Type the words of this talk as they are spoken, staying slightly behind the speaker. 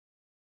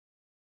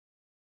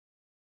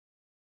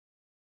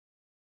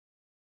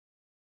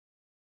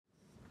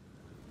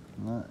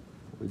No,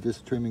 we're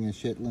just trimming a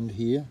Shetland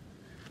here,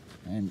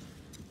 and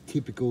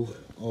typical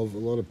of a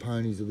lot of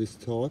ponies of this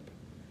type,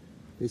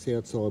 this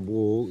outside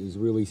wall is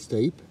really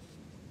steep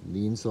and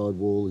the inside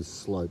wall is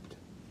sloped.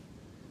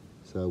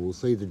 So we'll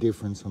see the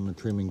difference on the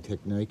trimming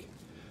technique,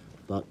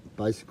 but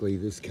basically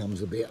this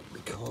comes about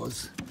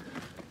because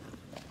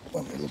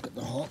when we look at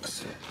the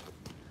hocks,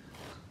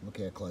 look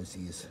how close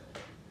he is.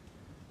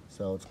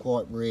 So it's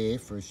quite rare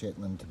for a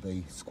Shetland to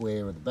be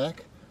square at the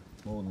back.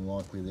 More than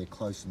likely they're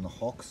close in the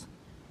hocks,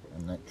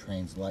 and that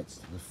translates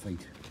to the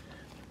feet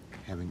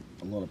having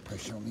a lot of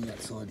pressure on the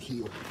outside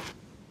heel.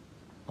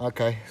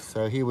 Okay,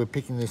 so here we're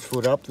picking this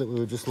foot up that we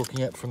were just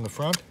looking at from the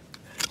front.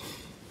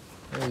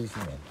 Easy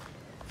man,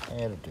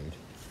 attitude,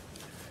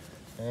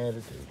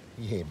 attitude,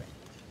 you hear me.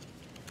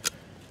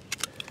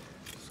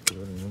 Just give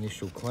it an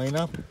initial clean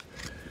up.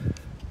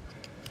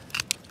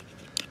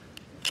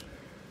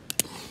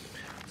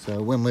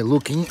 So when we're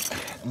looking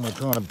and we're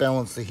trying to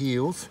balance the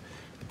heels,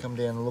 we come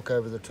down and look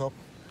over the top.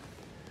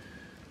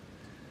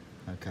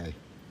 Okay,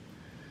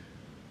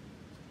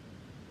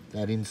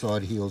 that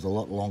inside heel's a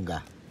lot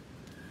longer.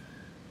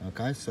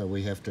 Okay, so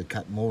we have to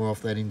cut more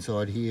off that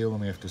inside heel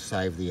and we have to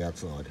save the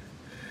outside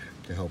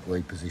to help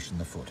reposition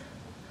the foot.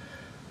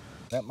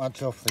 That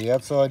much off the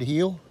outside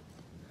heel.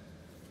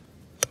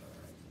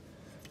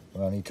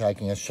 We're only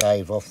taking a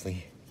shave off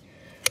the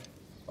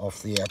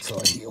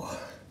outside heel.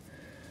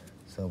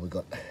 So we've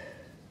got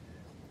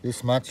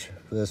this much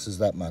versus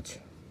that much.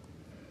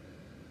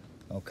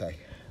 Okay,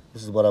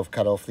 this is what I've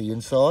cut off the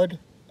inside,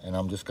 and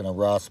I'm just going to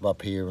rasp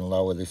up here and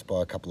lower this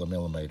by a couple of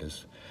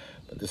millimeters.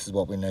 But this is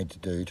what we need to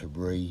do to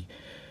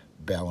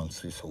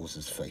rebalance this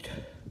horse's feet.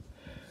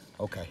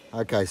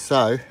 Okay,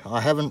 so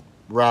I haven't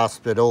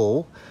rasped at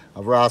all.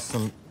 I've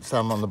rasped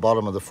some on the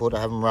bottom of the foot.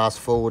 I haven't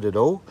rasped forward at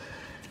all.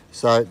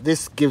 So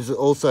this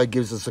also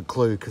gives us a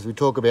clue, because we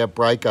talk about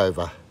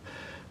breakover.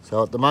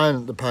 So at the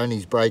moment the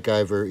pony's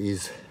breakover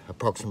is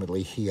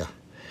approximately here.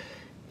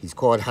 He's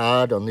quite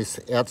hard on this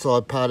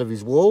outside part of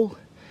his wall,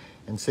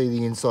 and see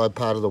the inside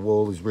part of the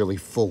wall is really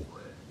full.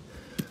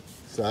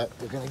 So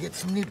we're going to get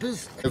some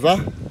nippers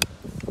over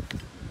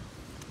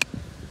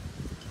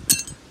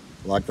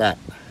like that.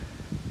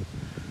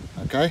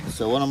 Okay,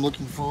 so what I'm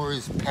looking for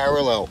is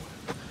parallel.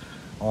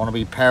 I want to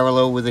be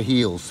parallel with the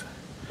heels.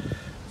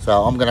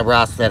 So I'm going to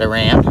rasp that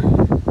around,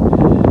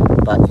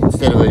 but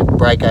instead of a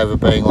breakover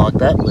being like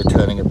that, we're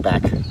turning it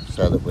back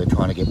so that we're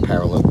trying to get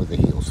parallel with the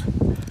heels.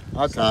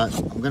 Okay,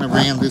 so I'm going to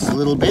round this a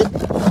little bit.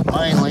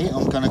 Mainly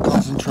I'm going to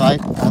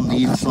concentrate on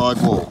the inside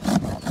wall.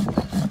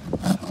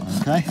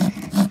 Okay,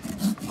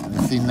 and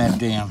thin that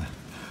down.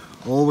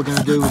 All we're going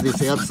to do with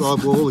this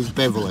outside wall is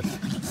bevel it.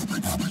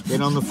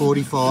 Get on the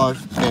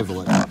 45,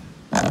 bevel it.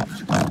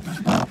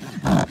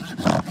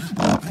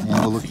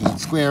 Now we're looking at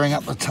squaring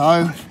up the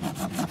toe,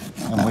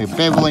 and we're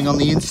beveling on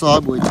the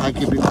inside, we're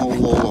taking a bit more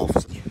wall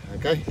off.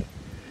 Okay,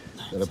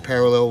 got a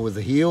parallel with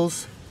the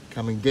heels,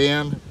 coming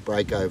down,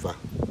 break over.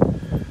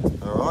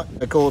 Alright,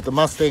 they call it the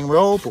Mustang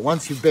roll, but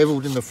once you've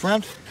beveled in the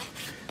front,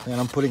 then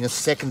I'm putting a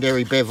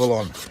secondary bevel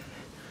on.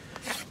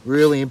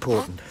 Really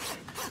important.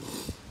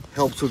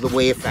 Helps with the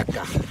wear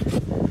factor.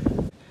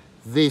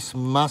 This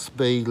must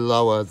be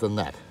lower than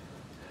that.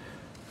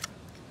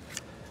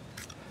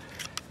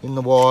 In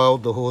the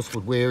wild, the horse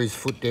would wear his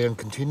foot down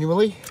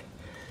continually.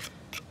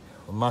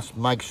 We must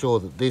make sure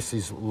that this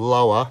is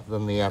lower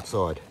than the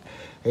outside,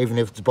 even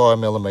if it's by a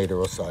millimetre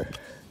or so.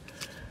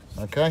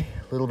 Okay,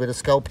 a little bit of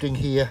sculpting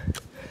here,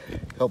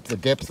 help the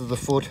depth of the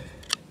foot.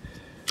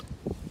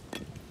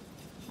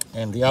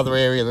 And the other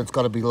area that's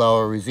got to be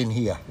lower is in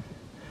here.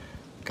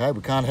 Okay,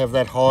 we can't have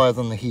that higher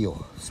than the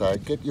heel. So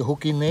get your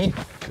hook in there.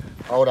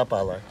 Hold up,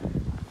 Arlo.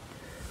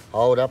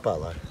 Hold up,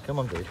 Arlo. Come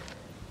on, dude.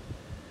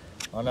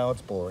 I know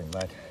it's boring,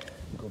 mate.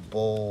 Good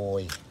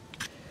boy.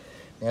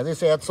 Now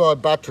this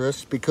outside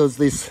buttress, because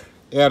this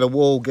outer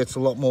wall gets a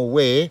lot more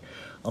wear,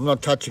 I'm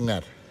not touching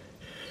that.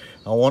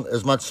 I want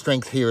as much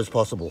strength here as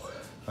possible.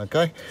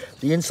 Okay,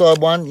 the inside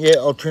one, yeah,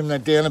 I'll trim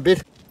that down a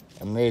bit.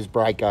 And there's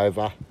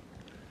breakover.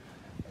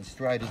 As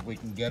straight as we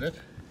can get it.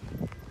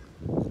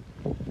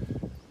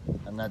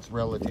 And that's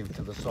relative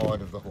to the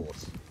side of the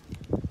horse.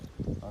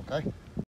 Okay.